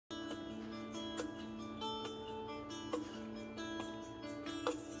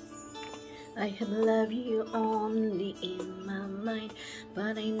I have loved you only in my mind,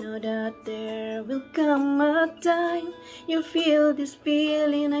 but I know that there will come a time you'll feel this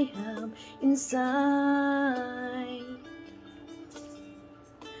feeling I have inside.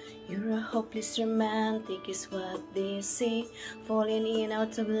 You're a hopeless romantic is what they say, falling in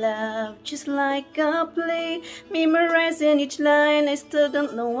out of love just like a play, memorizing each line. I still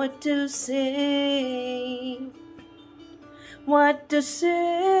don't know what to say. What to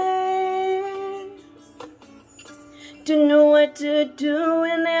say? To know what to do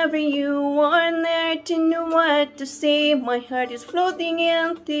whenever you are there, to know what to say. My heart is floating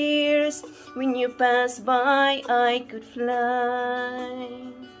in tears. When you pass by, I could fly.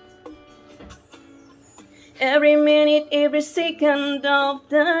 Every minute, every second of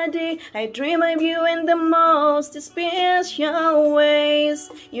the day, I dream of you in the most special ways.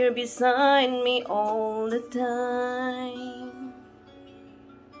 You're beside me all the time,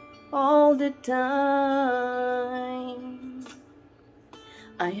 all the time.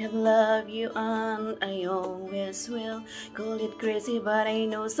 I have loved you and I always will. Call it crazy, but I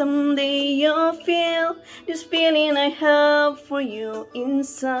know someday you'll feel this feeling I have for you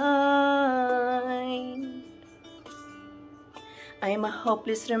inside. I'm a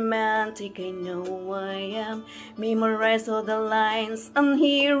hopeless romantic, I know I am. Memorize all the lines, and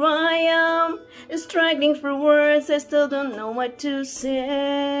here I am, struggling for words. I still don't know what to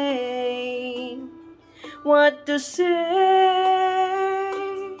say. What to say?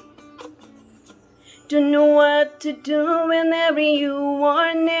 To know what to do whenever you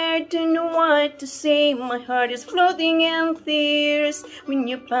are near, to know what to say. My heart is floating in tears. When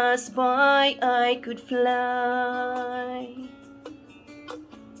you pass by, I could fly.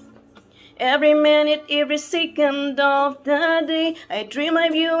 Every minute, every second of the day, I dream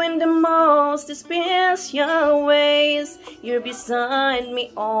of you in the most special ways. You're beside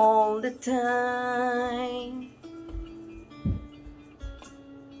me all the time,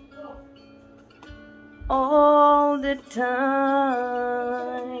 all the time,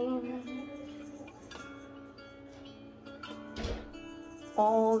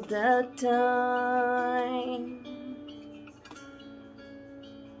 all the time.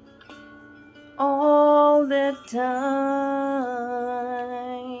 All the time.